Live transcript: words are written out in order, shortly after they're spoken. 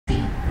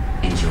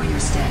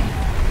stay.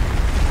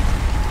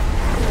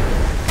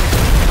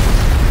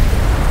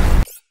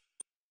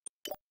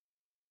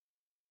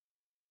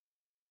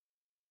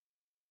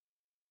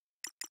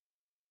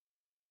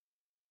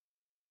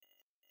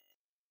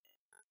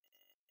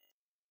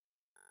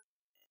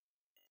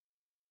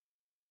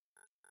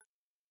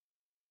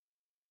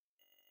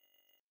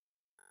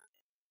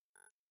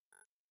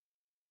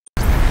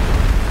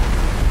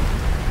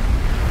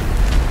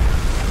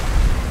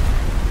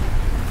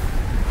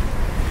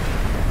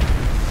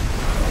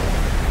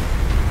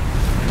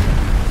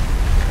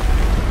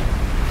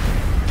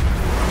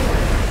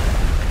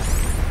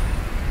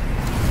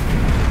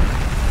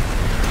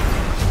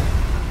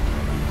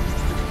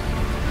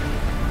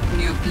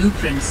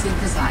 Blueprint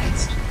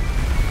synthesized.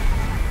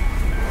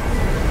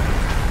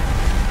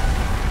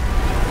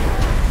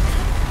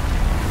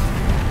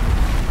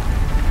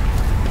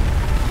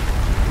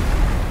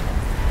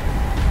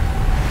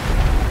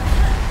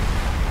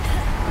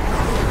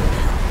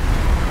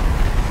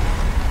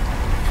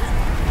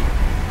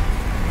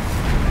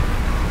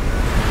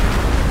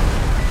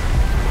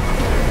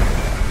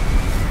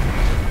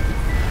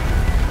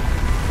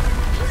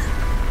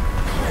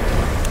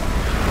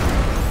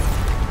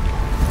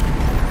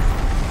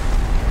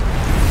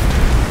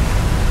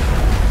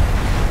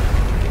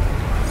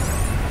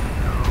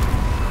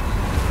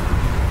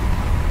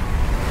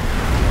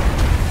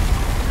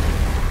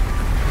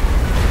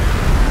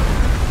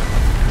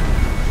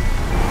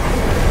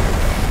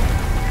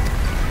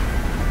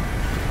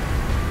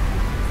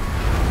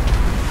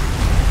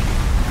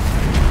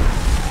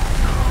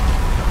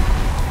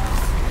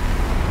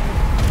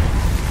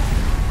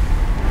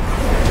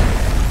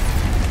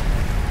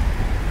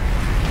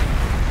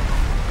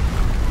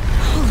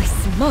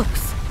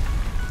 Smokes!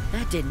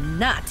 That did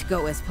not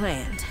go as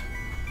planned.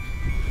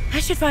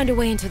 I should find a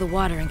way into the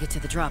water and get to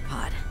the drop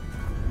pod.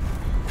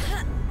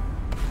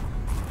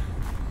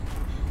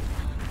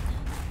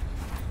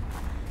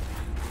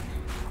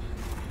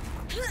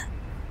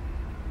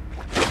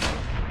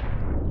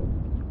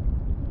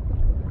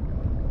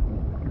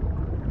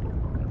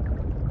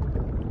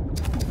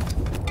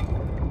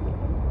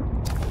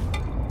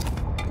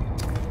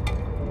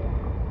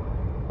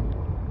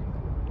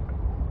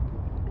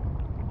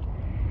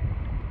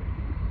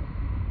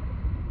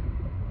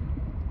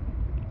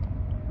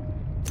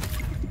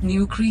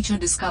 New creature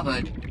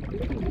discovered.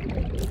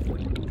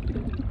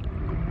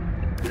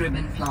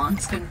 Ribbon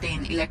plants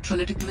contain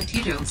electrolytic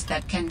materials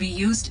that can be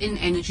used in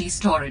energy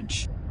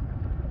storage.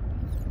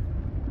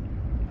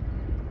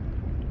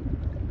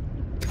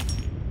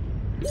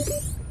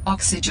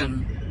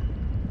 Oxygen.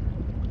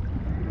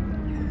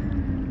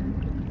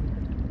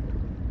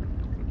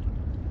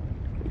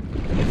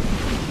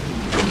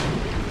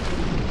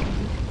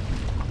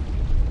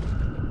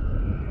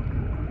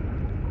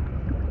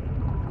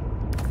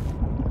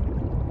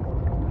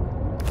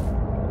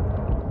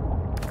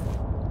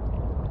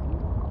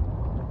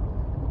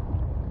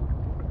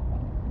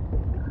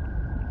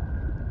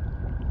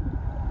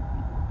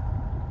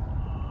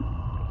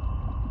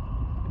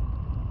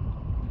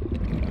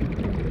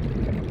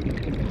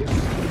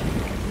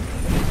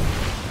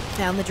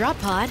 Found the drop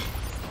pod.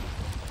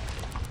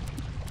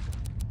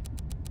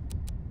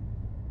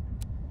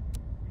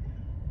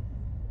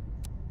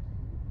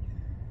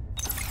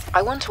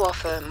 I want to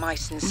offer my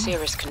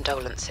sincerest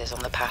condolences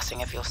on the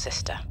passing of your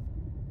sister.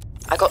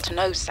 I got to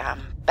know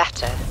Sam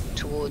better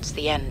towards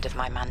the end of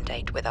my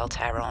mandate with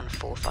Altera on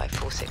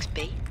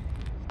 4546B,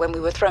 when we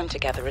were thrown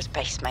together as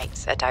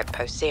basemates at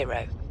Outpost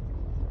Zero.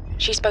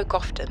 She spoke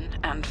often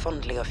and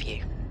fondly of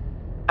you.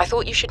 I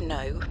thought you should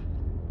know,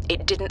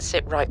 it didn't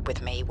sit right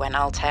with me when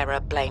Altera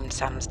blamed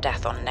Sam's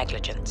death on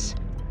negligence.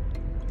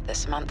 The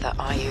Samantha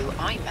Ayu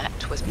I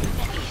met was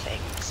many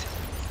things.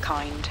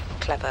 Kind,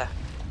 clever,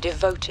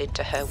 devoted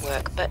to her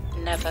work, but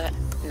never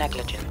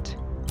negligent.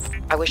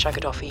 I wish I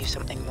could offer you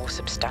something more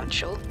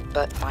substantial,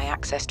 but my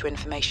access to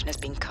information has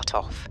been cut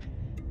off.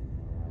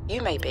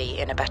 You may be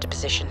in a better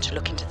position to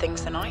look into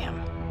things than I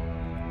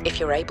am. If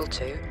you're able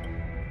to,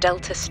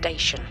 Delta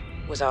Station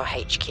was our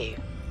HQ.